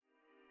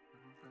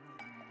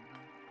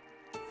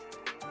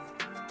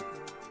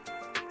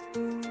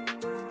Good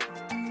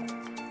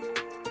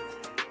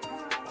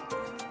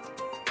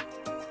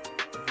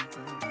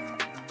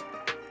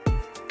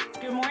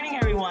morning,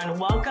 everyone.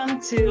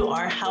 Welcome to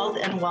our health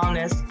and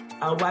wellness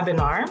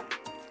webinar.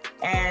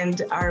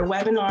 And our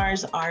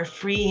webinars are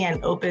free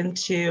and open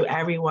to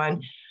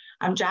everyone.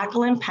 I'm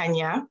Jacqueline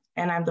Pena,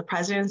 and I'm the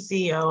President and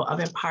CEO of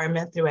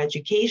Empowerment Through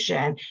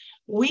Education.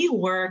 We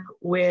work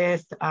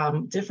with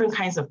different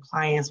kinds of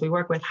clients. We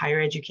work with higher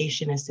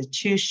education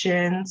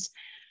institutions.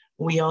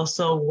 We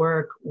also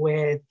work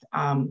with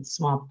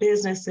small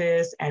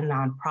businesses and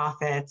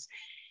nonprofits.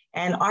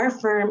 And our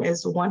firm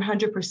is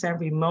 100%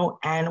 remote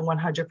and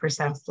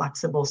 100%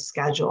 flexible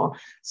schedule.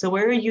 So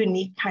we're a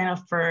unique kind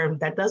of firm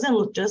that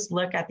doesn't just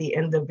look at the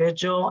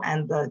individual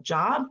and the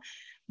job,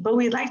 but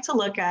we like to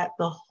look at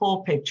the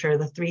whole picture,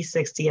 the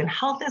 360, and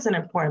health is an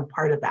important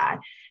part of that.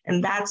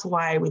 And that's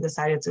why we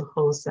decided to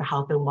host a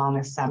health and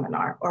wellness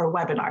seminar or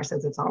webinar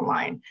since it's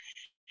online.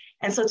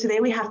 And so today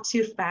we have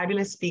two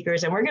fabulous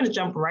speakers, and we're going to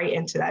jump right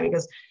into that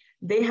because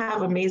they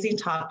have amazing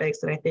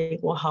topics that I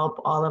think will help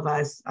all of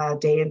us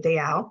day in, day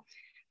out.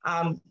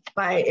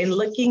 But in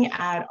looking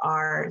at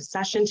our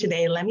session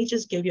today, let me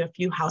just give you a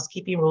few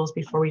housekeeping rules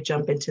before we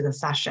jump into the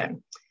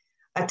session.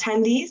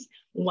 Attendees,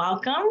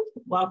 welcome,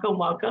 welcome,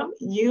 welcome.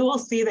 You will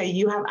see that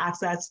you have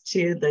access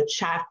to the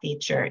chat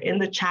feature. In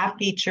the chat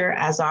feature,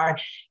 as our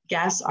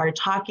guests are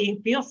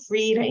talking, feel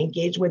free to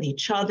engage with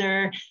each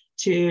other,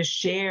 to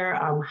share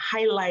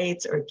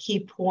highlights or key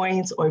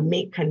points or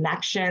make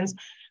connections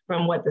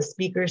from what the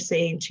speaker is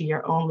saying to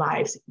your own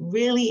lives.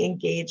 Really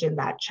engage in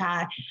that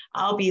chat.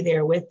 I'll be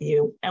there with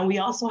you. And we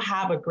also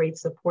have a great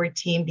support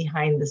team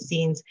behind the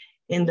scenes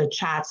in the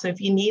chat. So if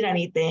you need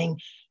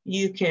anything,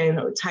 you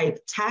can type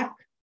tech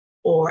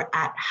or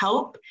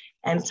 @help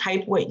and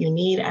type what you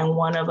need, and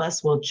one of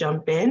us will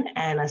jump in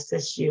and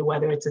assist you,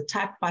 whether it's a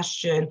tech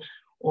question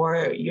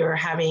or you're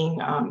having,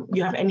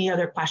 you have any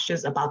other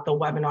questions about the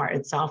webinar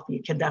itself,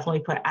 you can definitely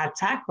put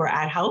 @tech or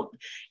 @help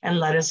and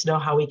let us know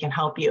how we can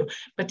help you.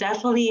 But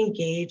definitely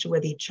engage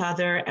with each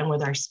other and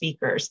with our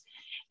speakers.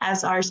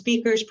 As our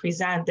speakers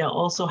present, they'll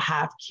also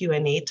have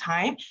Q&A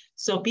time.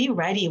 So be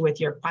ready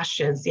with your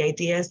questions. The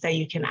idea is that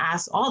you can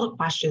ask all the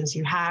questions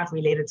you have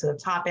related to the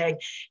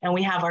topic. And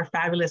we have our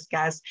fabulous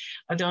guests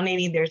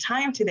donating their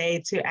time today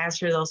to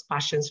answer those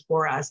questions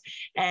for us.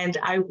 And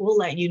I will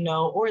let you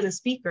know, or the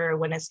speaker,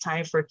 when it's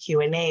time for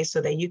Q&A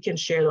so that you can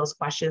share those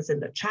questions in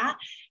the chat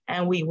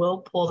and we will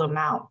pull them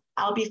out.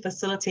 I'll be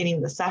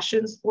facilitating the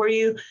sessions for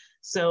you.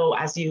 So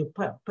as you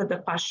put the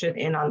question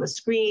in on the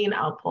screen,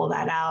 I'll pull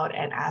that out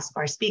and ask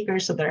our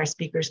speakers so that our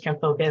speakers can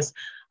focus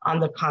on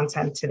the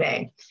content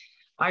today.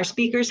 Our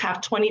speakers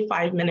have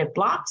 25-minute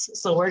blocks,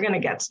 so we're going to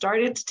get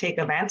started to take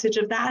advantage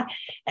of that.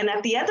 And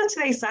at the end of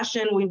today's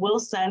session, we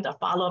will send a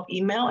follow-up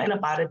email in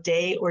about a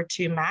day or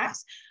two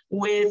max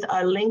with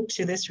a link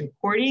to this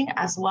recording,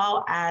 as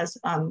well as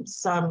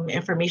some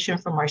information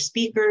from our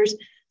speakers,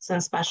 some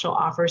special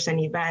offers and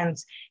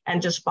events,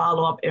 and just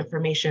follow-up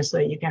information so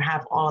that you can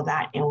have all of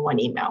that in one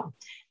email.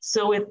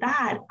 So with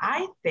that,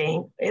 I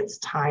think it's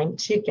time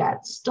to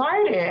get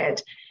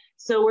started.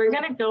 So we're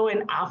gonna go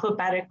in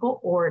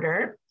alphabetical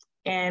order,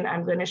 and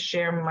I'm gonna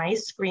share my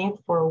screen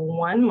for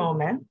one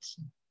moment.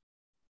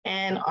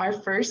 And our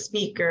first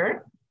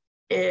speaker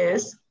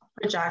is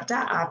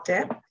Prajakta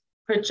Apte.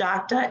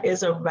 Prajakta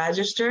is a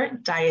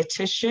registered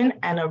dietitian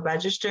and a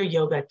registered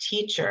yoga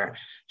teacher.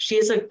 She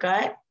is a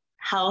gut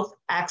health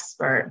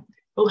expert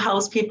who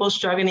helps people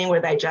struggling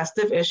with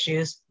digestive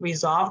issues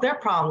resolve their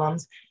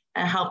problems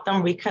and help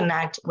them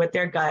reconnect with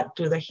their gut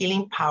through the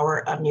healing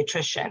power of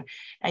nutrition.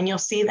 And you'll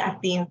see that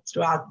theme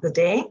throughout the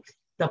day,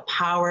 the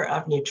power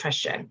of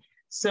nutrition.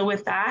 So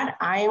with that,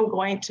 I am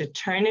going to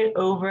turn it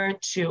over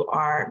to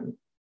our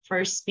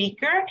first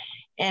speaker,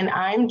 and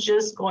I'm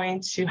just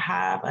going to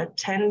have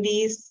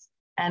attendees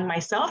and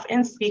myself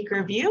in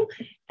speaker view,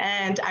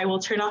 and I will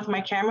turn off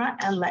my camera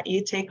and let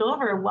you take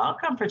over.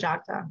 Welcome,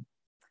 Prajakta.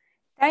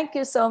 Thank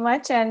you so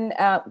much, and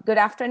good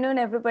afternoon,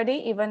 everybody.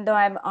 Even though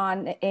I'm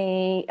on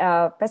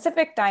a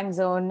Pacific time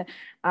zone,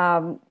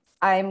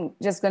 I'm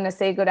just going to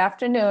say good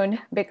afternoon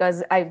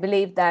because I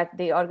believe that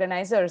the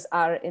organizers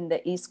are in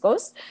the East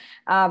Coast.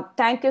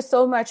 Thank you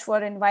so much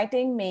for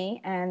inviting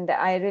me, and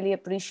I really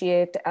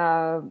appreciate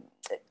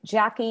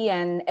Jackie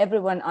and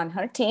everyone on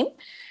her team.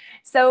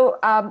 So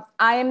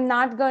I am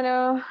not going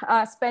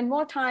to spend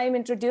more time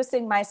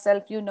introducing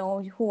myself. You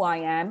know who I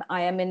am.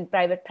 I am in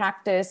private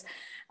practice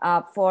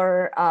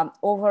for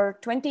over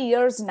 20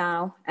 years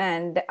now,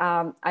 and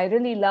I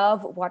really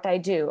love what I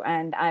do.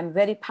 And I'm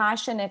very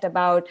passionate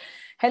about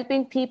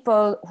helping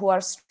people who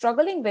are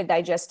struggling with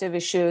digestive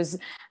issues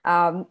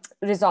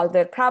resolve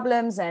their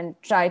problems and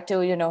try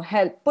to,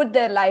 help put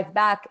their life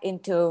back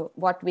into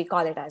what we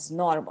call it as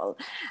normal.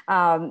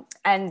 I'm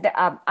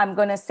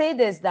going to say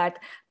this, that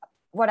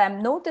what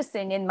I'm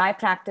noticing in my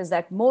practice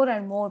that more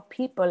and more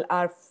people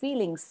are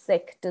feeling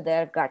sick to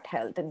their gut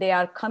health. They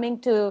are coming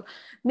to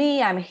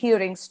me. I'm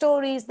hearing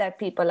stories that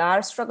people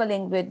are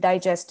struggling with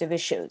digestive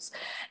issues.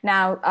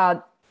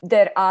 Now,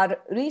 there are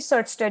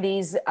research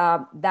studies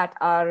that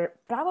are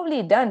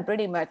probably done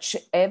pretty much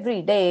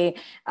every day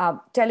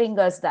telling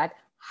us that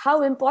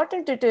how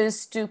important it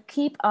is to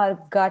keep our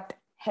gut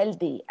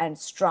healthy and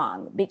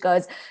strong,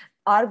 because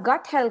our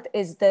gut health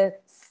is the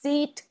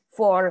seat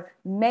for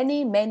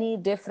many, many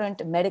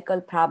different medical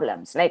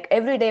problems. Like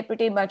every day,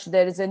 pretty much,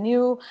 there is a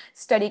new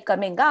study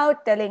coming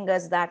out telling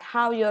us that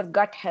how your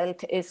gut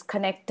health is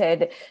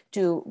connected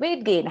to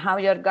weight gain, how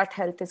your gut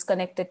health is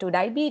connected to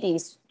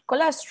diabetes,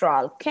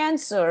 cholesterol,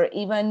 cancer,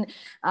 even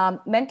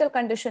mental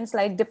conditions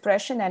like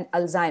depression and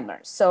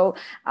Alzheimer's. So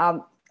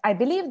I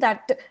believe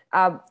that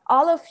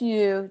all of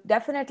you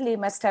definitely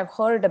must have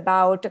heard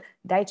about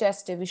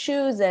digestive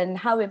issues and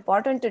how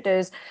important it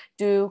is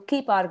to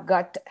keep our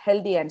gut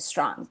healthy and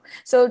strong.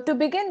 So to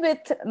begin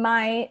with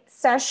my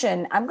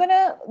session, I'm going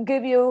to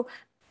give you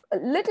a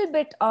little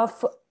bit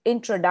of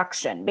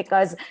introduction,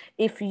 because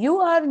if you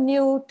are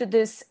new to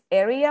this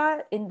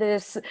area in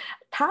this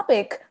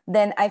topic,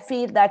 then I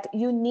feel that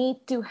you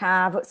need to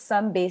have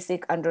some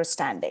basic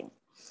understanding.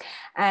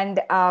 And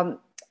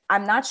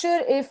I'm not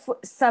sure if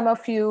some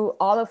of you,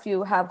 all of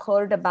you, have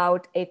heard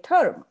about a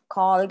term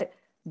called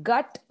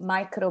gut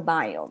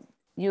microbiome.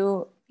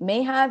 You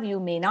may have, you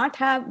may not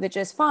have, which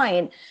is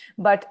fine,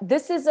 but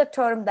this is a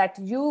term that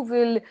you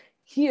will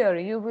hear,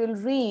 you will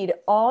read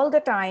all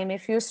the time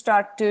if you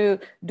start to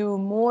do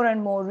more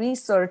and more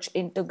research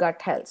into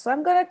gut health. So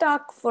I'm going to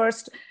talk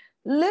first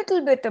a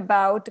little bit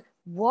about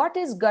what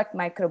is gut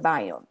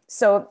microbiome.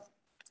 So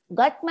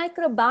gut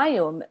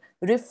microbiome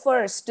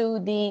refers to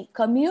the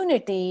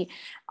community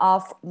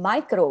of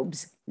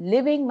microbes,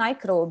 living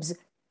microbes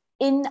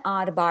in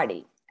our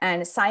body.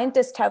 And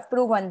scientists have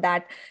proven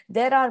that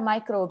there are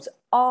microbes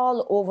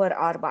all over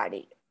our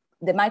body.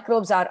 The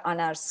microbes are on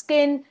our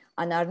skin,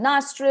 on our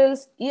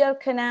nostrils, ear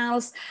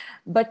canals,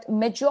 but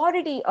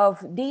majority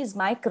of these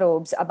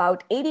microbes,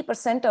 about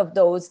 80% of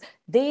those,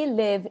 they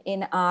live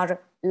in our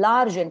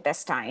large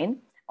intestine,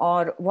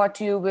 or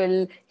what you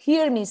will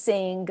hear me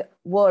saying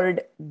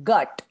word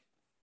gut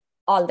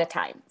all the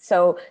time.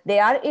 So they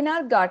are in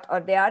our gut, or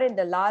they are in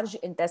the large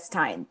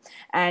intestine,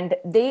 and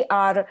they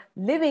are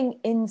living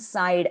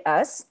inside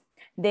us.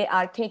 They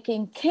are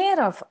taking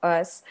care of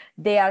us.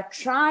 They are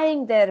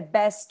trying their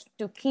best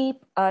to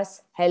keep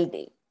us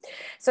healthy.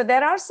 So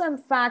there are some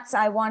facts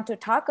I want to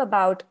talk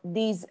about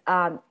these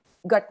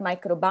gut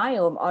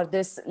microbiome, or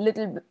this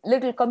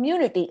little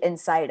community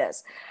inside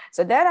us.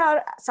 So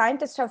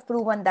scientists have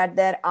proven that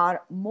there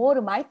are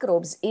more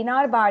microbes in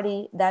our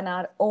body than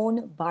our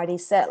own body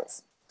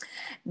cells.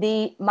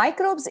 The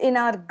microbes in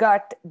our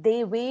gut,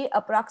 they weigh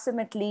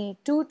approximately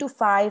 2 to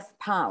 5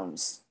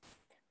 pounds.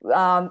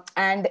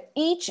 And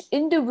each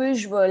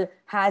individual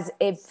has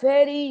a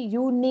very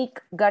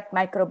unique gut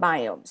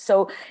microbiome.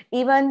 So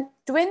even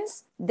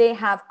twins, they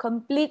have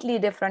completely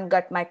different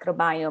gut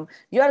microbiome.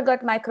 Your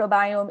gut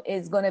microbiome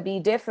is going to be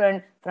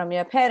different from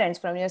your parents,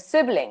 from your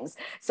siblings.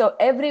 So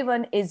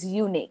everyone is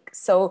unique.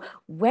 So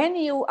when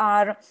you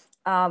are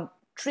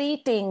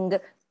treating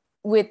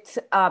with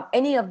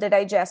any of the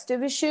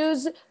digestive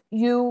issues,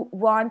 you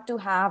want to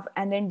have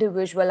an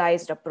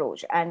individualized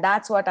approach. And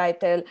that's what I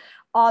tell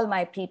all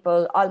my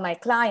people, all my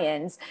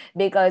clients,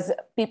 because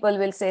people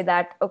will say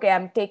that, okay,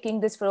 I'm taking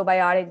this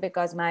probiotic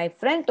because my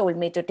friend told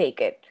me to take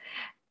it.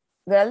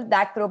 Well,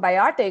 that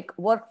probiotic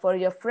worked for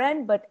your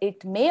friend, but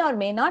it may or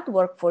may not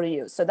work for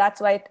you. So that's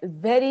why it's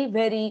very,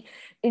 very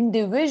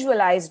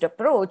individualized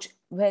approach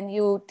when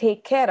you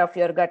take care of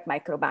your gut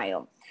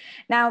microbiome.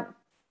 Now,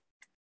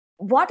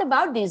 what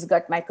about these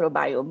gut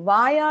microbiome?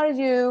 Why are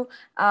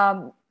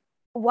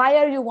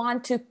you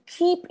want to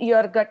keep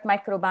your gut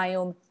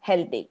microbiome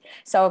healthy?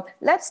 So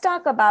let's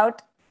talk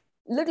about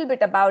a little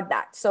bit about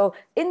that. So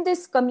in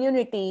this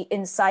community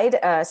inside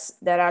us,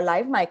 there are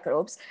live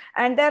microbes,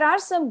 and there are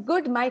some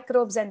good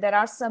microbes and there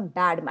are some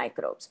bad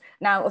microbes.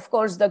 Now, of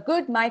course, the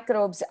good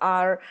microbes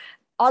are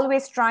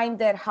always trying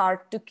their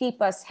hard to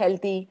keep us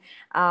healthy,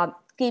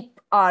 keep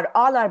all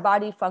our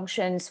body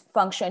functions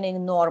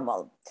functioning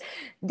normal.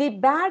 The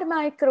bad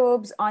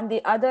microbes, on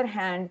the other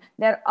hand,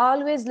 they're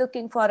always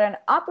looking for an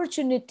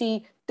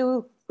opportunity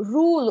to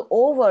rule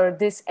over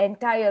this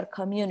entire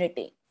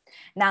community.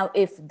 Now,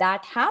 if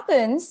that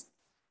happens,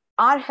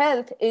 our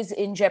health is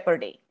in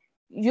jeopardy.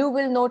 You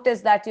will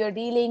notice that you're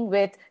dealing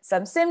with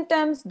some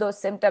symptoms. Those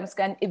symptoms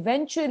can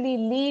eventually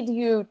lead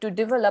you to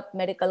develop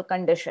medical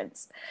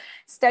conditions.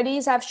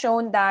 Studies have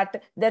shown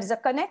that there's a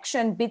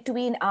connection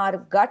between our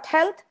gut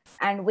health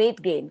and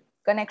weight gain,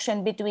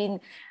 connection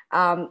between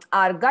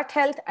our gut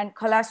health and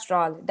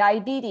cholesterol,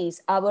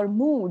 diabetes, our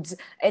moods,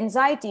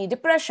 anxiety,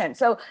 depression.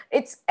 So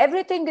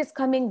everything is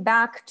coming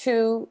back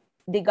to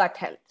the gut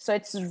health. So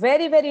it's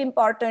very, very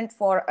important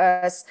for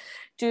us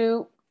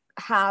to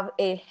have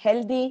a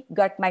healthy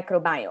gut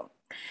microbiome.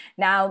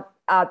 Now,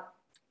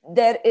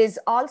 there is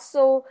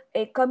also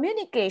a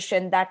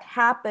communication that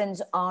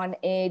happens on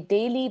a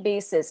daily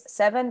basis,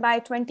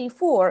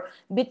 7/24,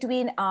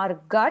 between our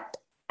gut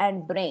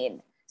and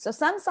brain. So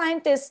some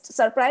scientists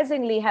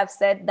surprisingly have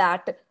said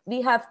that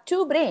we have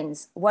two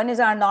brains. One is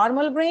our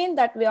normal brain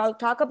that we all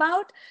talk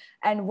about,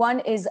 and one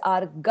is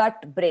our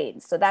gut brain.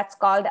 So that's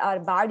called our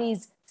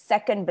body's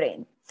second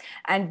brain.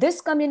 And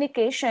this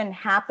communication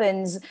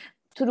happens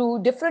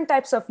through different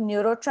types of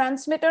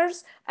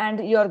neurotransmitters,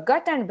 and your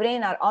gut and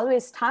brain are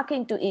always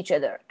talking to each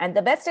other. And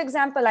the best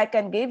example I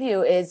can give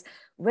you is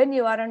when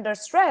you are under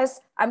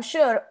stress. I'm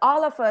sure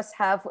all of us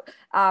have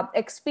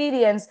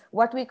experienced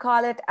what we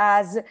call it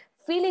as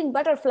feeling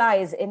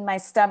butterflies in my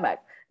stomach.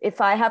 If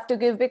I have to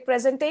give big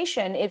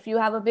presentation, if you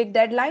have a big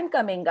deadline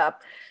coming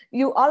up,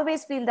 you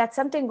always feel that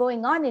something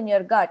going on in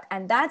your gut.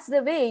 And that's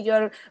the way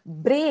your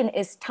brain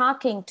is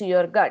talking to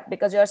your gut,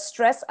 because you're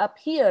stressed up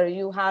here,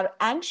 you are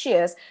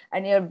anxious,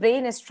 and your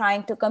brain is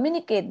trying to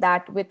communicate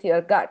that with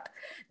your gut.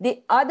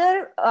 The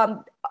other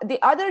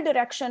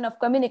direction of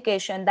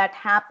communication that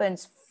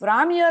happens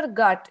from your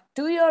gut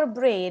to your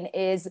brain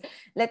is,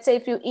 let's say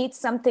if you eat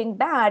something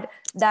bad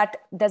that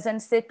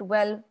doesn't sit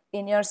well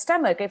in your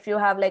stomach, if you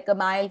have like a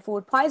mild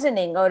food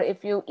poisoning, or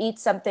if you eat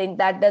something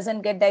that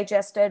doesn't get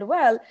digested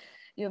well,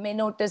 you may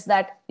notice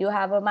that you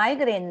have a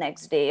migraine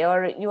next day,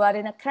 or you are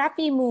in a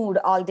crappy mood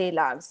all day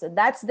long. So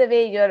that's the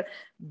way your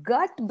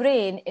gut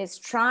brain is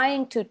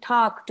trying to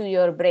talk to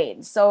your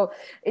brain. So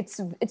it's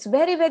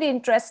very, very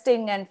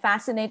interesting and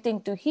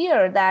fascinating to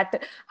hear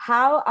that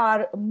how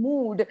our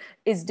mood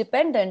is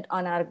dependent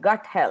on our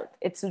gut health.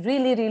 It's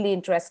really, really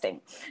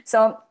interesting.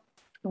 So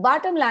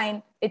bottom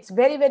line, it's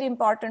very, very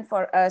important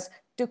for us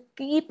to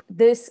keep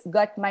this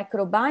gut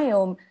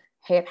microbiome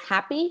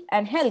happy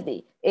and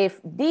healthy.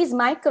 If these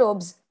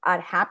microbes are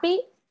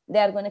happy, they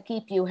are going to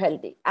keep you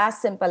healthy.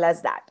 As simple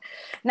as that.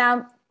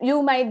 Now,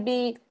 you might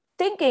be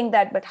thinking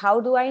that, but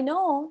how do I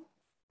know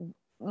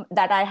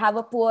that I have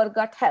a poor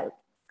gut health?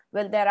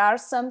 Well, there are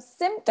some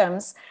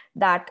symptoms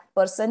that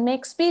person may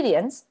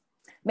experience.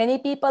 Many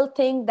people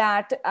think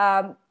that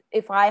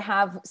if I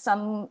have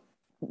some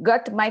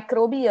gut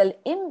microbial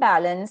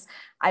imbalance,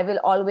 I will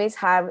always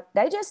have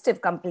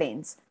digestive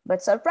complaints.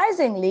 But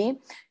surprisingly,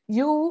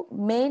 you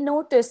may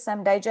notice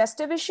some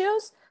digestive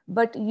issues,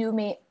 but you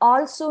may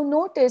also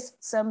notice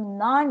some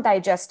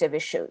non-digestive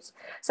issues.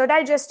 So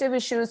digestive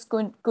issues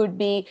could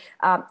be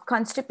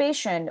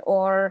constipation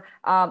or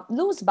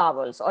loose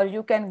bowels, or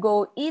you can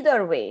go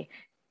either way.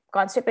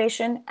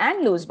 Constipation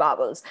and loose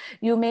bowels.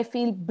 You may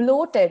feel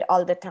bloated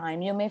all the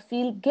time. You may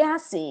feel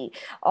gassy,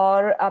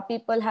 or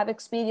people have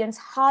experienced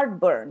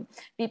heartburn.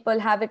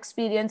 People have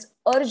experienced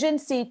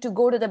urgency to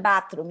go to the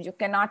bathroom. You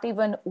cannot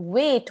even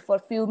wait for a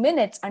few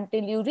minutes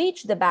until you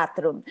reach the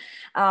bathroom.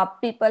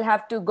 People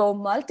have to go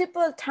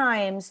multiple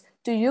times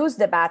to use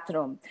the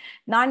bathroom.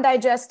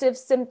 Non-digestive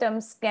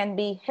symptoms can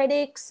be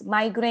headaches,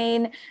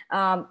 migraine,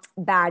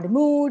 bad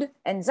mood,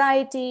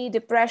 anxiety,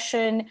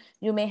 depression.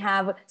 You may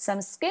have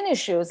some skin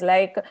issues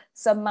like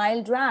some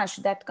mild rash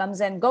that comes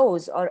and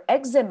goes, or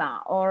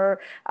eczema, or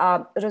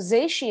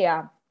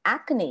rosacea,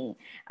 acne.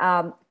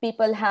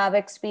 People have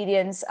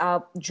experienced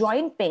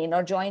joint pain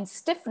or joint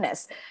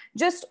stiffness,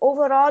 just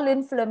overall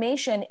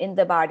inflammation in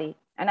the body.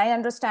 And I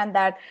understand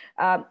that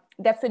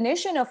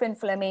definition of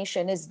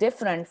inflammation is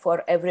different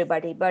for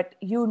everybody, but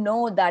you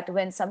know that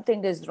when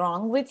something is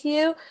wrong with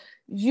you,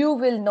 you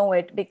will know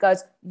it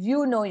because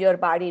you know your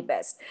body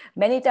best.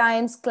 Many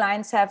times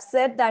clients have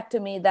said that to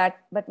me that,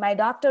 but my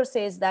doctor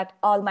says that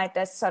all my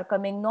tests are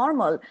coming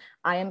normal.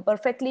 I am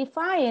perfectly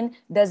fine,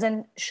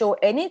 doesn't show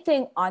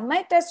anything on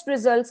my test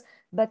results,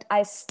 but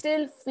I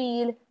still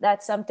feel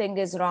that something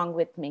is wrong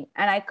with me.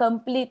 And I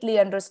completely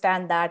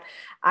understand that.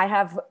 I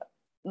have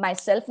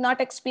myself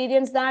not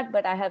experienced that,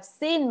 but I have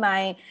seen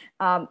my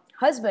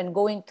husband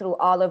going through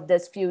all of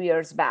this few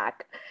years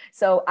back.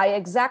 So I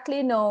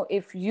exactly know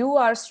if you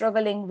are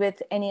struggling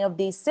with any of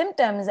these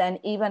symptoms, and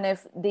even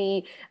if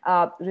the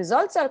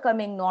results are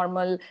coming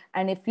normal,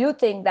 and if you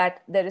think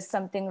that there is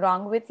something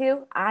wrong with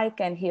you, I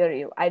can hear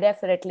you. I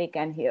definitely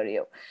can hear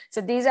you.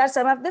 So these are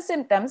some of the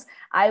symptoms.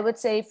 I would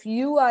say if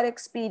you are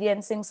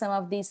experiencing some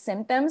of these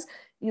symptoms,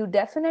 you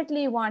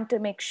definitely want to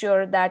make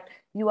sure that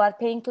you are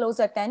paying close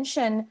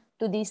attention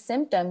to these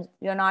symptoms.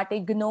 You're not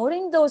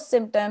ignoring those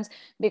symptoms,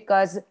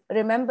 because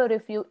remember,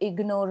 if you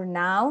ignore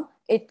now,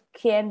 it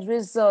can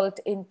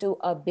result into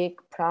a big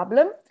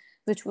problem,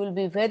 which will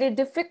be very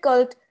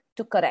difficult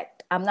to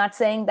correct. I'm not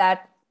saying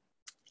that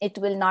it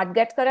will not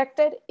get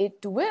corrected.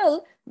 It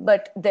will,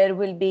 but there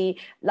will be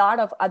a lot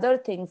of other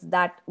things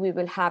that we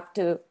will have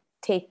to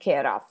take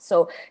care of.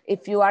 So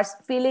if you are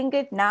feeling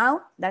it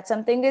now that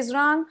something is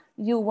wrong,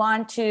 you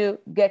want to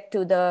get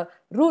to the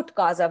root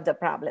cause of the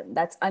problem.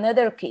 That's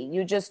another key.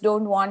 You just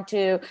don't want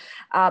to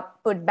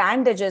put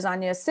bandages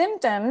on your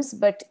symptoms,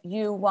 but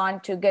you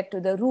want to get to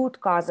the root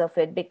cause of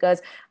it,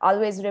 because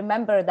always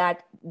remember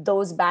that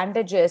those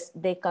bandages,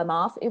 they come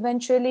off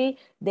eventually.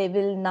 They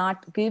will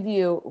not give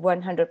you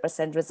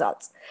 100%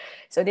 results.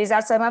 So these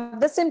are some of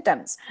the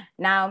symptoms.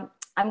 Now,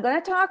 I'm going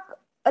to talk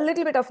a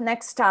little bit of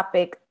next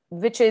topic,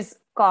 which is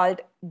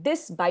called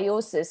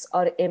dysbiosis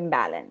or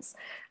imbalance.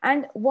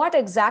 And what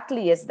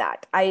exactly is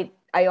that? I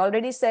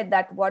already said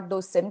that what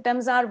those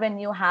symptoms are when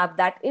you have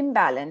that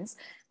imbalance,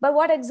 but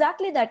what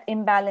exactly that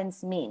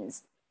imbalance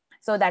means.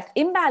 So that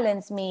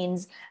imbalance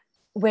means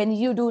when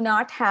you do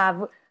not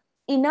have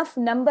enough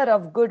number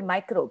of good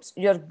microbes.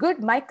 Your good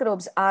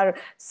microbes are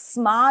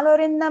smaller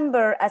in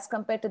number as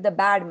compared to the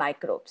bad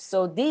microbes.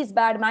 So these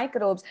bad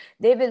microbes,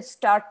 they will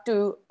start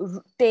to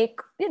take,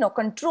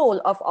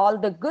 control of all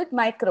the good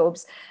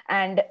microbes,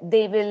 and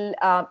they will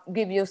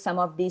give you some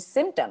of these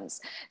symptoms.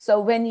 So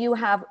when you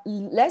have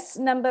less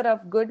number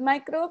of good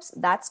microbes,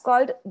 that's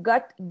called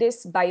gut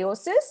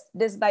dysbiosis.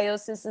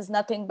 Dysbiosis is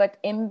nothing but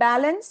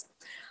imbalance,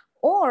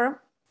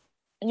 or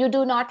you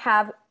do not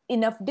have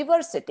enough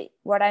diversity.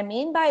 What I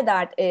mean by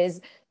that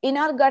is, in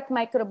our gut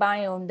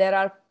microbiome, there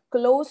are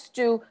close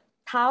to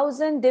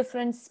 1,000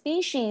 different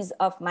species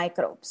of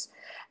microbes,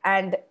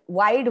 and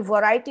wide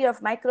variety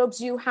of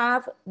microbes you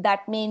have.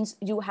 That means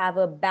you have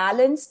a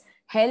balanced,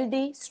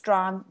 healthy,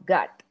 strong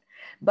gut.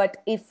 But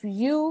if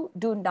you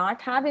do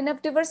not have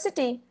enough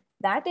diversity,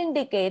 that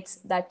indicates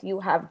that you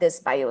have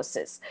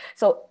dysbiosis.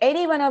 So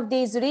any one of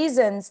these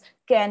reasons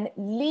can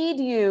lead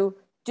you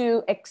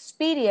to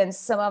experience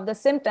some of the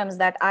symptoms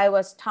that I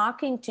was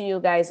talking to you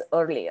guys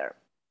earlier.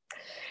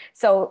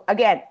 So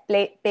again,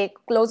 pay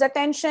close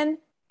attention,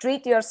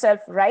 treat yourself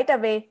right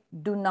away,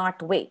 do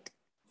not wait.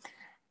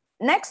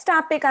 Next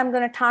topic I'm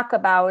going to talk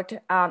about,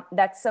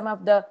 that's some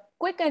of the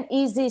quick and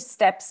easy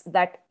steps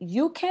that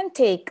you can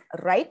take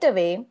right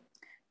away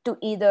to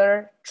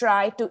either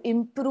try to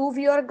improve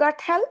your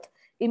gut health,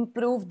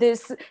 improve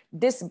this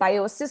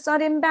dysbiosis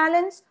or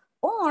imbalance,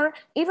 or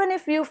even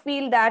if you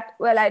feel that,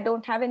 well, I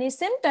don't have any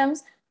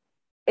symptoms,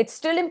 it's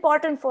still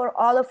important for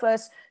all of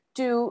us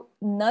to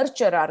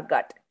nurture our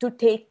gut, to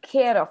take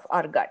care of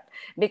our gut.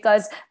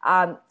 Because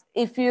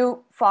if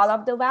you fall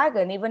off the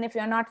wagon, even if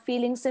you're not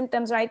feeling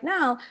symptoms right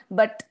now,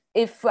 but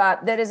if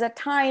there is a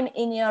time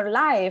in your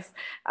life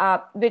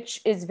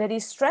which is very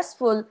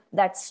stressful,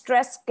 that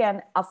stress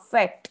can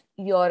affect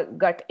your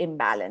gut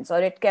imbalance,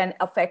 or it can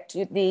affect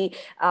the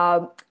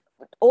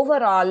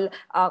overall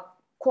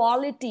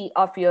quality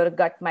of your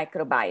gut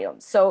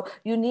microbiome. So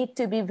you need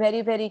to be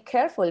very, very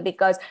careful,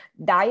 because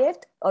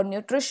diet or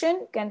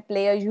nutrition can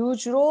play a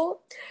huge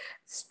role.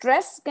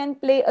 Stress can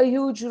play a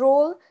huge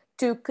role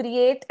to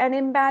create an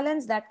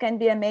imbalance. That can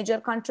be a major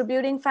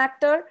contributing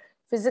factor.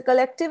 Physical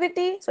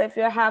activity. So if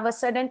you have a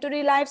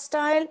sedentary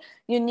lifestyle,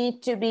 you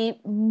need to be,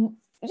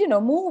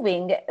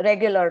 moving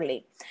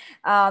regularly.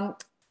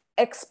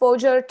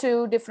 Exposure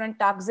to different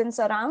toxins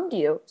around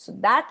you. So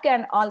that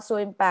can also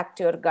impact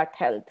your gut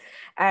health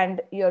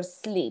and your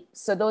sleep.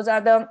 So those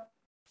are the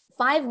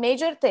 5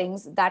 major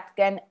things that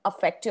can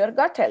affect your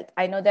gut health.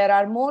 I know there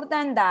are more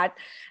than that,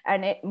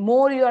 and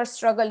more you are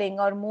struggling,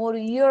 or more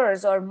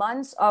years or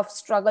months of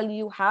struggle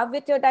you have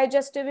with your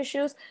digestive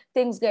issues,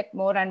 things get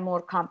more and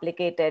more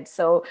complicated.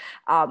 So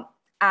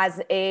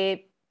as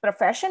a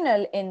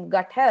professional in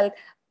gut health,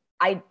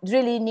 I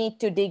really need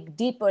to dig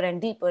deeper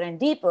and deeper and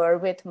deeper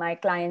with my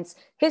clients'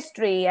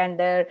 history and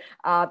their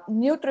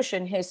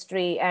nutrition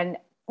history and,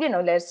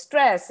 their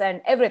stress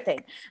and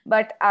everything.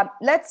 But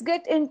let's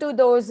get into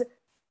those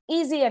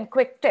easy and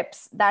quick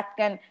tips that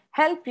can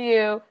help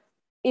you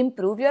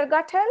improve your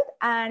gut health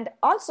and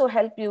also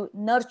help you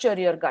nurture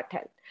your gut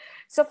health.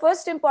 So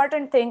first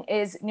important thing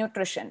is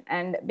nutrition.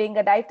 And being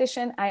a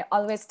dietitian, I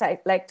always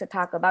like to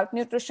talk about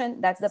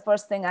nutrition. That's the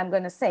first thing I'm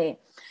going to say,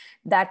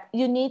 that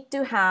you need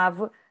to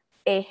have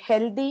a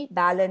healthy,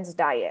 balanced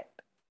diet.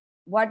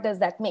 What does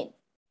that mean?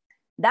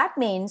 That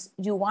means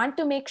you want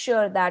to make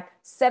sure that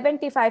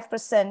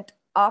 75%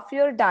 of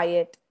your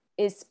diet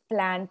is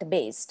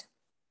plant-based.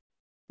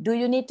 Do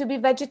you need to be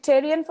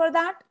vegetarian for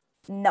that?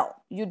 No,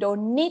 you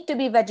don't need to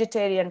be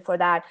vegetarian for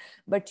that,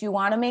 but you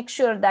want to make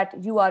sure that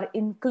you are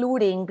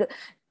including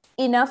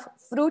enough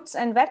fruits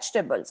and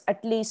vegetables,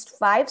 at least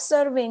 5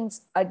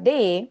 servings a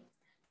day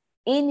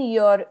in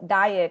your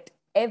diet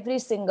every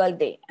single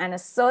day. And a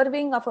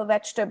serving of a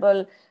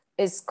vegetable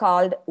is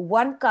called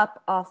 1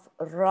 cup of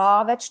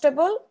raw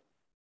vegetable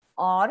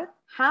or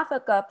half a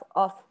cup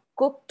of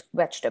cooked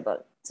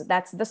vegetable. So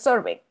that's the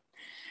serving.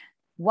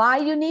 Why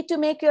you need to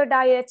make your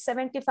diet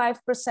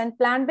 75%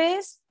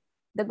 plant-based?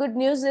 The good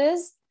news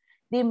is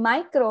the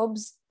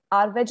microbes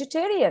are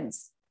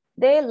vegetarians.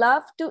 They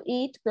love to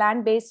eat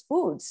plant-based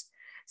foods.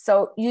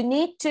 So you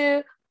need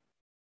to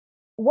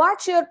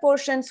watch your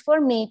portions for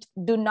meat.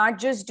 Do not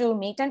just do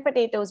meat and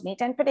potatoes,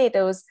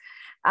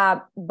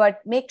 but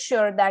make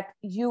sure that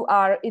you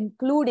are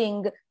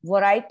including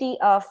variety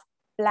of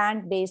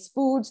plant-based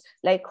foods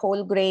like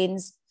whole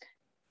grains,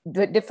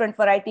 different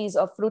varieties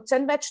of fruits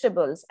and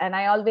vegetables. And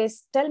I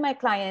always tell my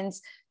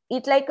clients,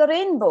 eat like a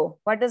rainbow.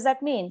 What does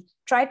that mean?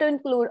 Try to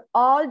include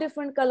all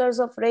different colors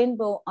of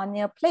rainbow on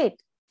your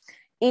plate.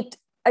 Eat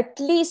at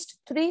least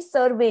 3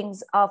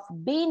 servings of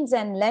beans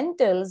and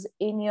lentils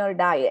in your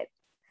diet.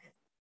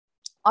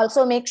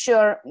 Also make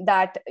sure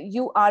that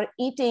you are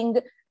eating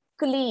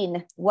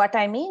clean. What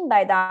I mean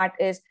by that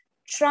is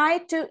try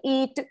to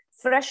eat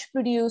fresh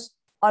produce,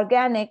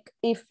 organic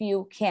if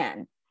you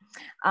can.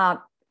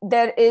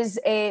 There is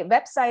a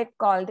website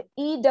called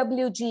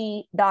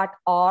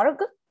ewg.org.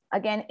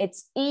 Again,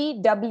 it's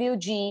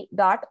ewg.org.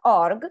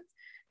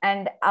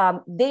 And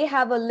they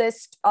have a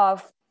list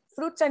of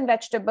fruits and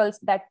vegetables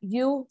that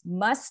you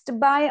must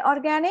buy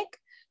organic,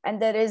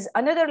 And there is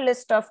another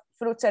list of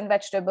fruits and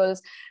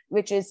vegetables,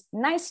 which is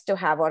nice to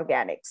have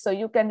organic. So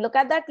you can look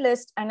at that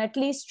list and at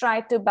least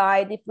try to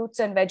buy the fruits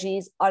and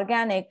veggies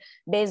organic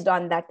based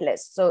on that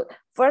list. So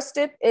first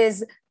tip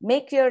is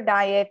make your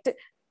diet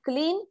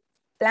clean,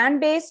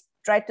 plant-based,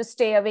 try to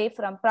stay away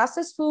from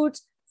processed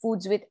foods,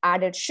 foods with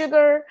added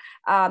sugar,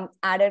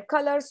 added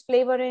colors,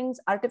 flavorings,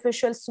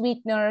 artificial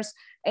sweeteners,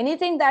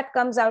 anything that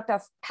comes out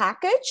of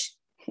package,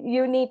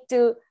 you need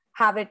to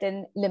have it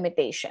in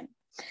limitation.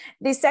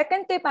 The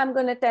second tip I'm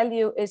going to tell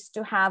you is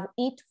to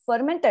eat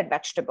fermented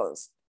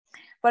vegetables.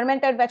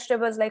 Fermented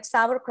vegetables like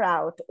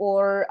sauerkraut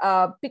or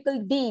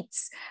pickled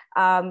beets,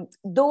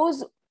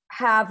 those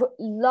have a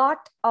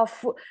lot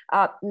of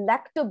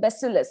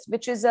lactobacillus,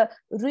 which is a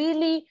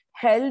really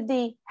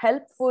healthy,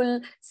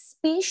 helpful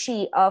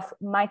species of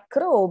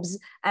microbes,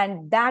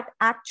 and that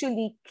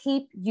actually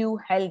keep you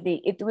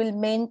healthy. It will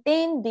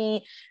maintain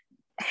the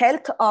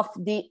health of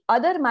the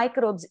other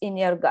microbes in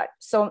your gut.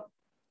 So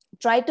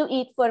try to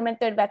eat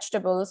fermented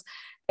vegetables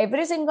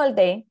every single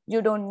day.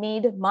 You don't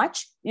need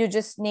much. You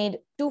just need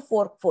 2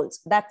 forkfuls.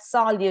 That's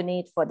all you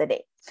need for the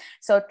day.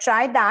 So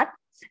try that.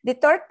 The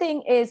third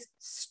thing is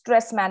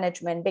stress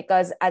management,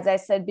 because as I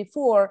said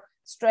before,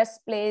 stress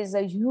plays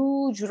a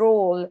huge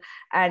role.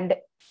 And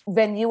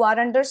when you are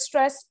under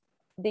stress,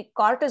 the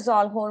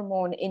cortisol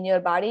hormone in your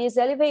body is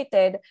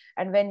elevated.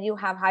 And when you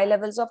have high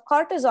levels of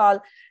cortisol,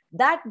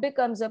 that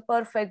becomes a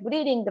perfect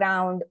breeding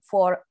ground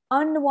for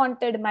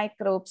unwanted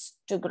microbes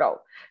to grow.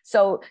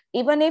 So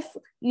even if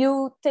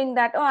you think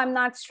that, oh, I'm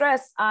not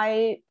stressed,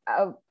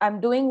 I'm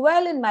doing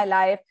well in my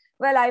life.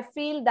 Well, I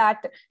feel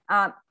that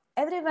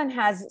everyone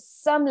has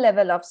some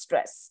level of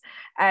stress.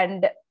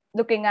 And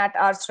looking at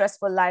our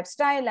stressful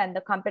lifestyle and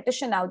the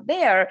competition out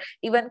there,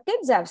 even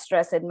kids have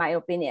stress, in my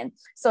opinion.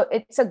 So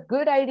it's a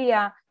good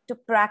idea to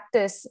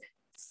practice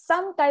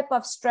some type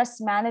of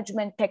stress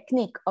management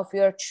technique of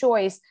your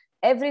choice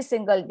every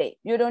single day.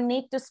 You don't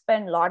need to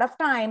spend a lot of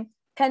time.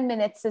 10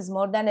 minutes is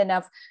more than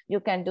enough. You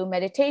can do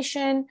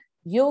meditation,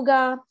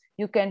 yoga,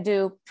 you can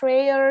do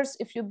prayers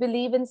if you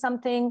believe in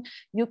something,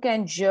 you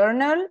can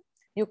journal,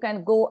 you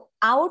can go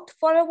out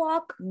for a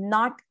walk,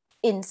 not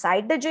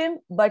inside the gym,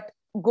 but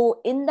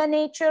go in the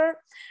nature.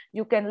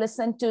 You can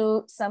listen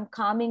to some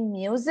calming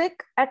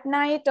music at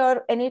night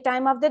or any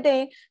time of the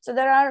day. So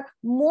there are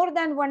more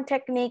than one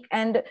technique,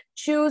 and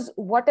choose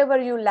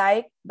whatever you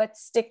like, but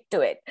stick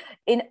to it.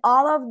 In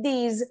all of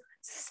these,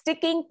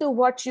 sticking to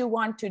what you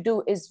want to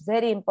do is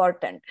very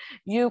important.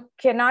 You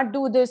cannot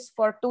do this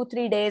for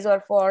 2-3 days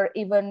or for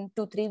even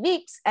 2-3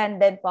 weeks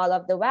and then fall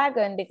off the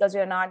wagon, because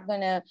you're not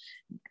going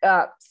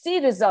to see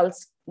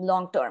results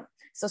long term.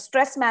 So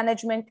stress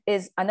management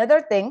is another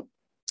thing.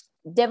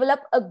 Develop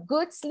a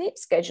good sleep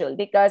schedule,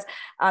 because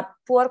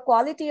poor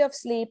quality of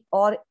sleep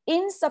or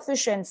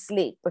insufficient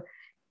sleep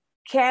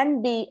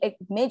can be a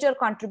major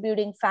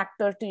contributing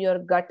factor to your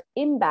gut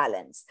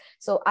imbalance.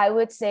 So I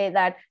would say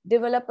that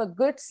develop a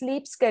good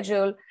sleep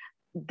schedule,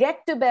 get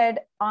to bed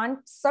on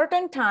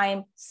certain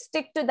time,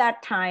 stick to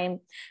that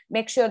time,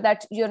 make sure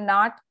that you're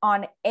not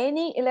on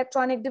any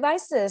electronic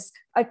devices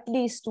at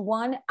least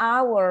 1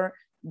 hour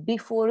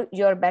before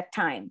your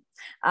bedtime.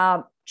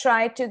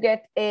 Try to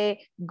get a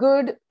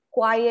good,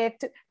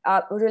 quiet,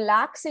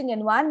 relaxing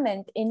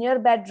environment in your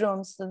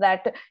bedroom so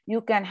that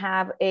you can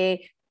have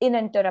a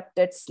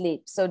uninterrupted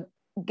sleep. So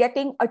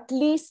getting at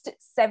least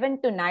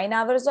 7 to 9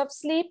 hours of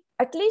sleep,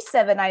 at least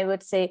 7, I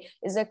would say,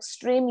 is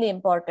extremely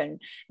important,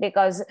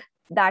 because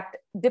that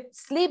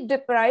sleep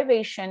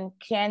deprivation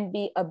can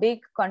be a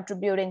big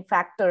contributing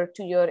factor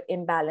to your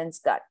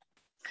imbalanced gut.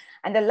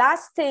 And the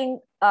last thing,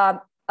 a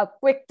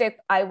quick tip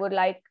I would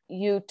like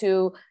you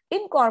to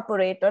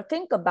incorporate or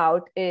think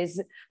about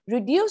is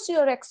reduce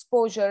your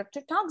exposure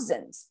to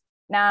toxins.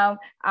 Now,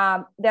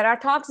 there are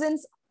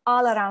toxins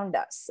all around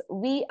us.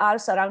 We are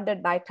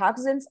surrounded by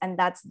toxins, and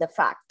that's the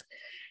fact.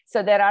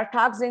 So there are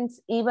toxins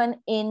even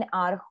in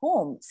our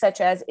home, such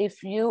as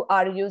if you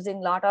are using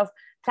a lot of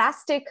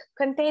plastic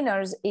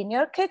containers in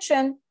your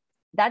kitchen,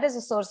 that is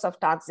a source of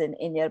toxin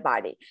in your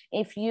body.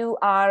 If you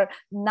are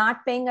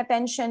not paying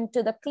attention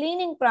to the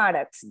cleaning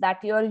products that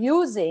you're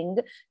using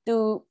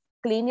to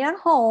clean your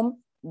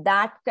home,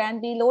 that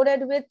can be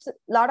loaded with a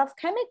lot of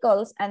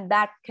chemicals, and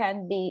that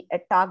can be a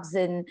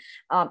toxin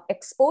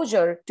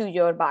exposure to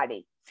your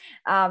body.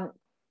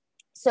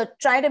 So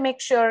try to make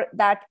sure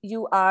that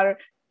you are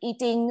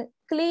eating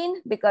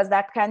clean, because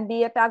that can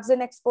be a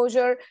toxin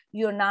exposure.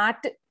 You're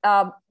not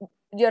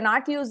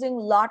using a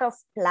lot of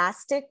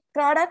plastic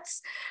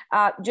products,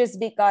 just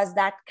because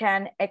that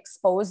can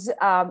expose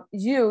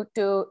you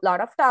to a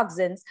lot of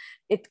toxins.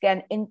 It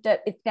can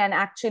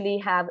actually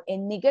have a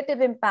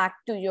negative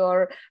impact to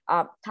your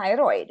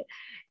thyroid.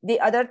 The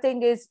other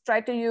thing is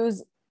try to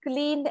use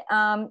clean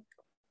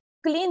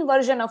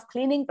version of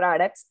cleaning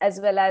products, as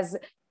well as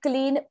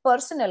clean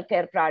personal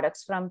care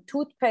products, from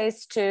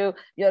toothpaste to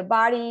your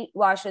body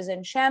washes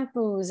and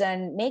shampoos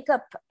and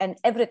makeup and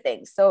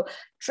everything. So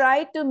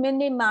try to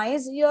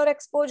minimize your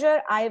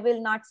exposure. I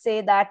will not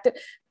say that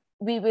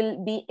we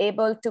will be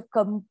able to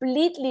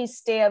completely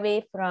stay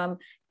away from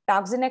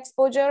toxin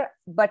exposure,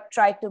 but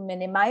try to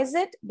minimize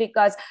it,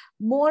 because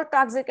more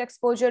toxic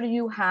exposure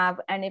you have,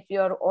 and if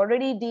you're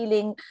already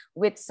dealing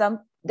with some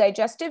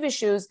digestive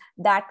issues,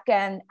 that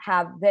can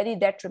have very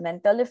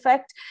detrimental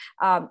effect.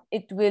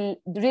 It will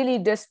really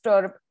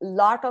disturb a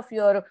lot of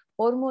your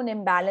hormone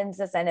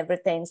imbalances and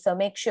everything. So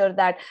make sure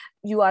that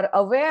you are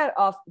aware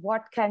of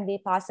what can be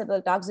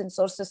possible toxin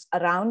sources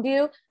around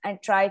you and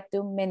try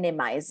to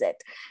minimize it.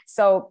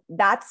 So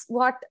that's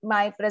what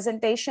my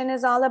presentation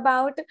is all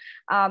about.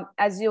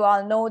 As you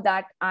all know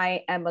that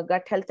I am a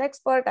gut health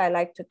expert. I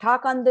like to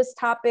talk on this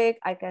topic.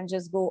 I can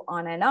just go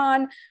on and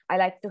on. I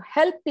like to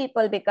help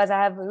people because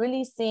I have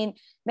really seen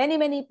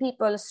many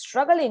people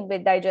struggling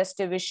with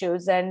digestive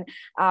issues and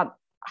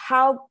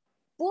how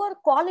poor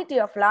quality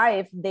of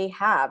life they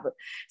have.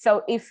 So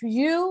if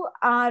you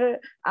are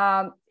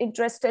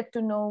interested to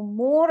know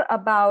more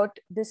about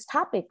this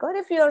topic, or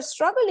if you're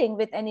struggling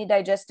with any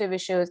digestive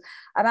issues,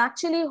 I'm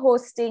actually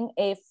hosting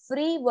a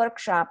free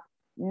workshop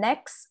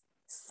next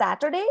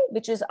Saturday,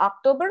 which is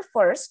October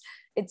 1st.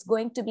 It's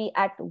going to be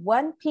at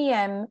 1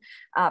 p.m.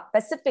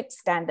 Pacific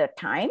Standard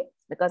Time,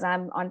 because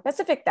I'm on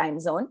Pacific time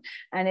zone,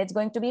 and it's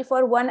going to be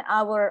for 1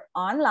 hour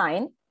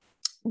online.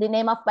 The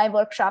name of my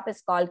workshop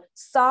is called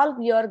Solve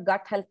Your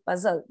Gut Health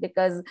Puzzle,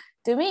 because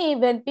to me,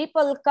 when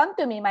people come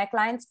to me, my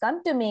clients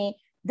come to me,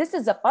 this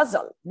is a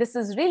puzzle. This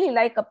is really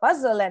like a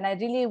puzzle. And I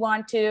really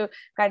want to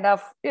kind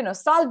of,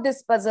 solve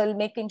this puzzle,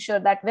 making sure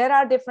that where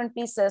are different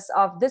pieces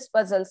of this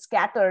puzzle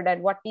scattered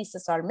and what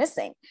pieces are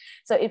missing.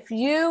 So if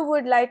you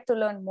would like to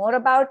learn more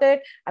about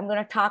it, I'm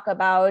going to talk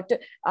about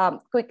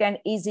quick and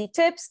easy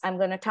tips. I'm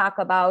going to talk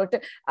about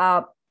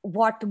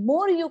what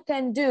more you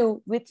can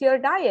do with your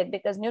diet,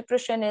 because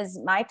nutrition is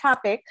my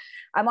topic.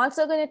 I'm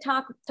also going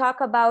to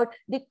talk about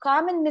the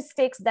common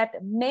mistakes that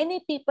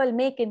many people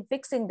make in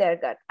fixing their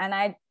gut. And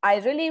I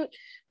really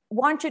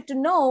want you to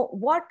know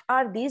what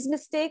are these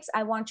mistakes.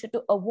 I want you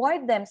to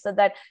avoid them so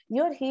that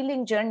your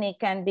healing journey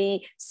can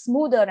be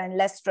smoother and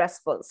less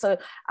stressful. So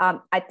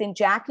I think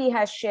Jackie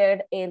has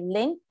shared a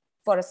link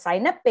for a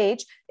sign-up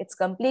page. It's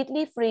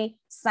completely free.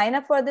 Sign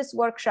up for this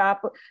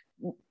workshop,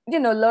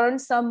 learn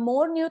some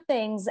more new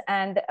things,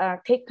 and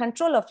take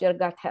control of your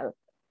gut health.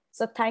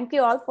 So thank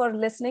you all for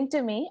listening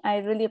to me. I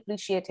really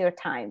appreciate your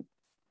time.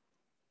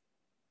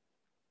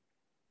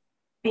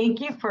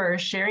 Thank you for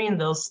sharing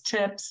those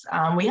tips.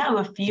 We have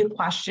a few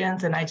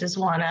questions, and I just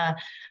want to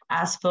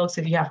ask folks,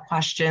 if you have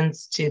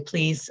questions, to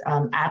please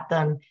add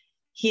them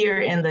here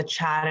in the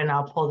chat, and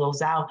I'll pull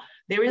those out.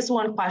 There is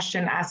one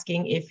question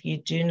asking if you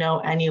do know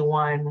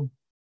anyone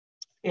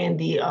in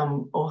the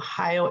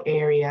Ohio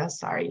area,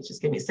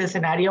 just give me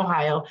Cincinnati,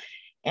 Ohio.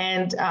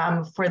 And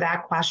for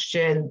that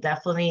question,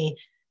 definitely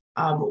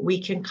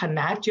we can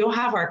connect. You'll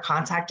have our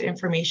contact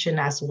information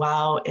as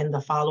well in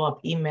the follow-up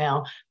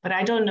email, but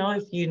I don't know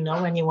if you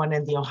know anyone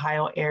in the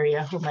Ohio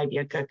area who might be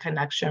a good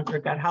connection for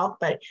gut health,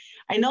 but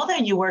I know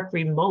that you work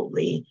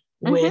remotely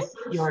with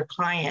your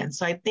clients.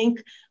 So I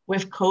think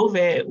with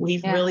COVID,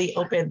 we've really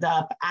opened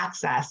up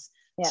access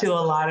to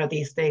a lot of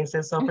these things.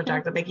 And so,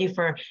 Prajakta, thank you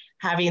for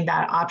having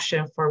that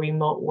option for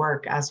remote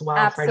work as well.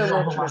 Absolutely. For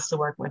anyone who wants to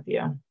work with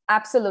you.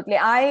 Absolutely.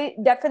 I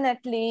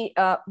definitely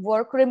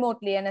work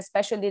remotely, and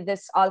especially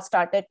this all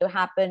started to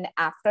happen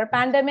after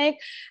pandemic,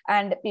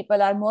 and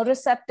people are more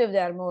receptive, they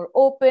are more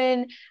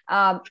open.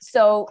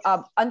 So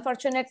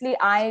unfortunately,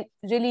 I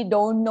really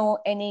don't know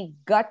any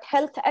gut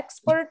health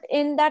expert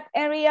in that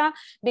area,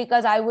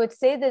 because I would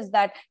say this,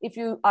 that if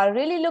you are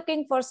really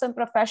looking for some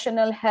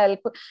professional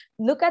help,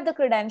 look at the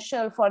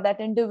credential for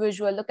that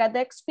individual, look at the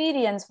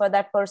experience for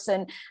that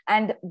person,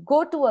 and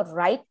go to a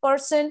right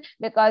person,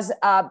 because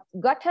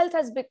gut health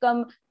has become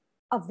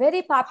a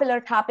very popular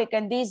topic.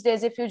 And these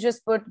days, if you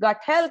just put gut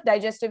health,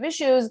 digestive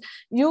issues,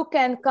 you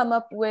can come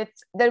up with,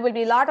 there will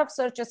be a lot of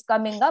searches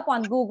coming up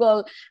on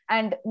Google,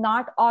 and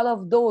not all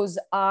of those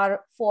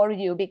are for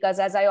you. Because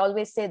as I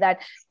always say, that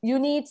you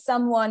need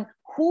someone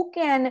who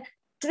can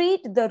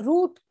treat the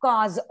root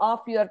cause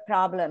of your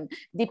problem.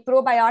 The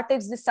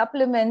probiotics, the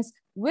supplements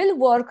will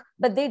work,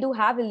 but they do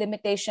have a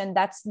limitation.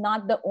 That's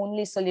not the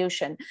only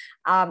solution.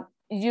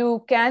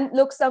 You can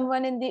look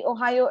someone in the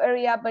Ohio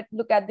area, but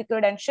look at the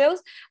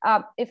credentials.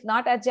 If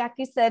not, as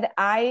Jackie said,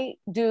 I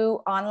do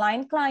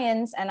online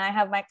clients, and I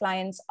have my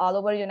clients all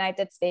over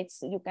United States.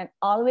 You can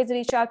always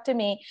reach out to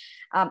me.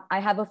 I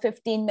have a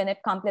 15-minute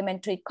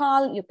complimentary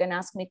call. You can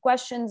ask me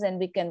questions, and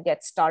we can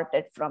get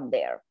started from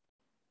there.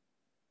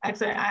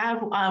 Excellent. I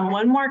have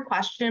one more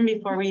question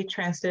before we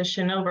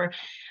transition over.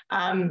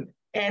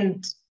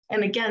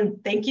 And again,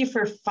 thank you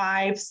for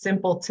 5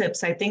 simple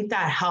tips. I think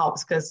that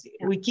helps, because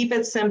we keep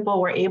it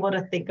simple. We're able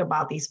to think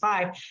about these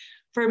 5.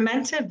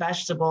 Fermented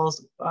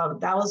vegetables,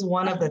 that was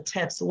one of the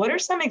tips. What are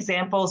some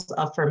examples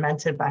of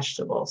fermented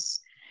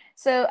vegetables?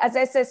 So as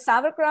I said,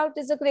 sauerkraut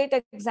is a great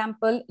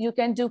example. You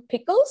can do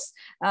pickles.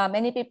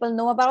 Many people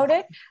know about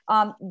it.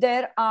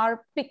 There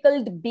are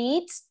pickled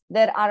beets.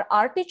 There are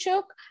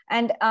artichoke.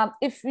 And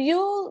if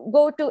you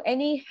go to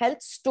any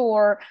health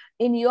store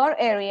in your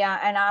area,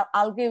 and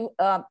I'll give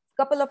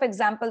couple of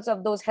examples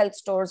of those health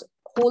stores,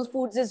 Whole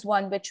Foods is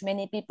one which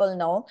many people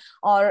know,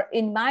 or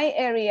in my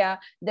area,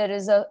 there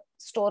is a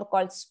store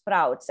called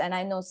Sprouts, and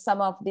I know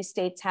some of the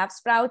states have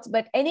Sprouts,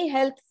 but any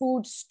health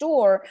food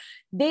store,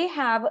 they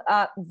have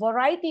a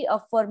variety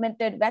of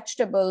fermented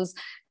vegetables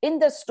in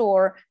the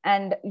store,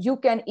 and you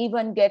can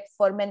even get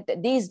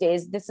fermented these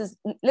days. This is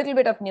a little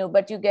bit of new,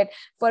 but you get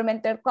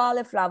fermented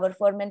cauliflower,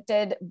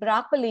 fermented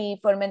broccoli,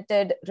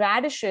 fermented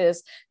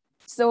radishes.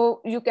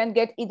 So you can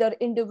get either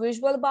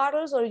individual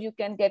bottles or you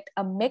can get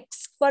a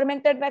mixed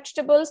fermented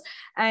vegetables,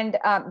 and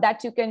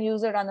that you can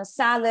use it on a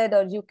salad,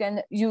 or you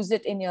can use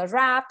it in your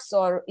wraps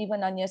or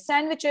even on your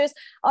sandwiches,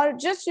 or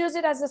just use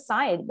it as a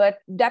side. But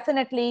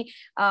definitely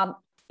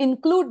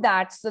include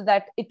that so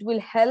that it will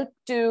help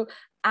to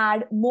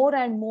add more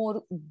and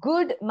more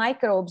good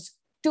microbes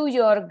to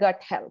your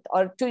gut health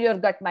or to your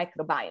gut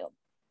microbiome.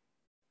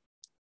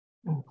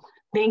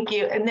 Thank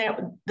you. And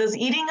then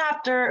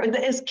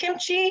is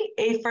kimchi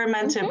a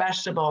fermented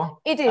vegetable?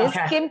 It is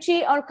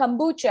kimchi or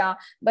kombucha.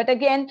 But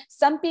again,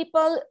 some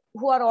people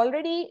who are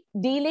already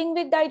dealing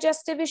with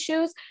digestive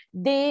issues,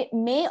 they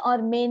may or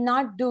may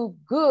not do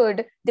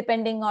good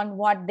depending on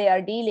what they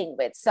are dealing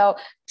with. So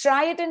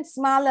try it in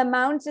small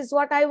amounts is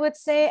what I would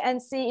say,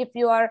 and see if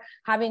you are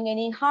having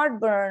any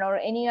heartburn or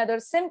any other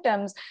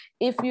symptoms.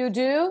 If you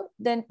do,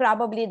 then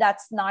probably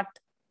that's not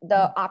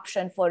the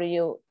option for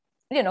you,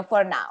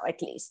 for now,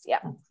 at least.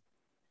 Yeah.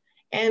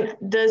 And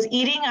does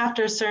eating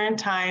after a certain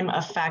time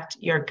affect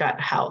your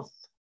gut health?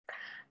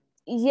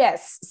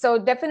 Yes. So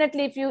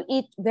definitely if you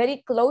eat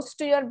very close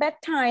to your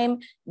bedtime,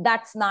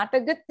 that's not a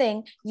good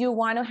thing. You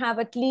want to have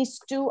at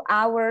least 2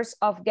 hours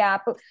of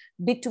gap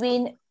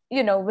between,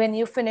 when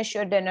you finish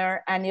your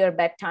dinner and your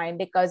bedtime,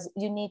 because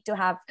you need to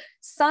have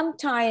some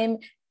time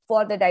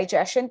for the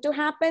digestion to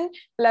happen.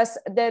 Plus,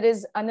 there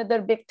is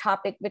another big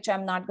topic, which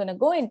I'm not going to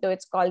go into.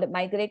 It's called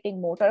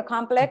migrating motor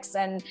complex.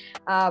 And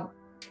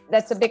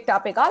that's a big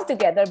topic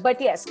altogether. But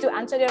yes, to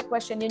answer your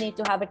question, you need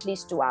to have at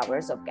least 2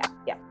 hours of gap.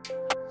 Yeah.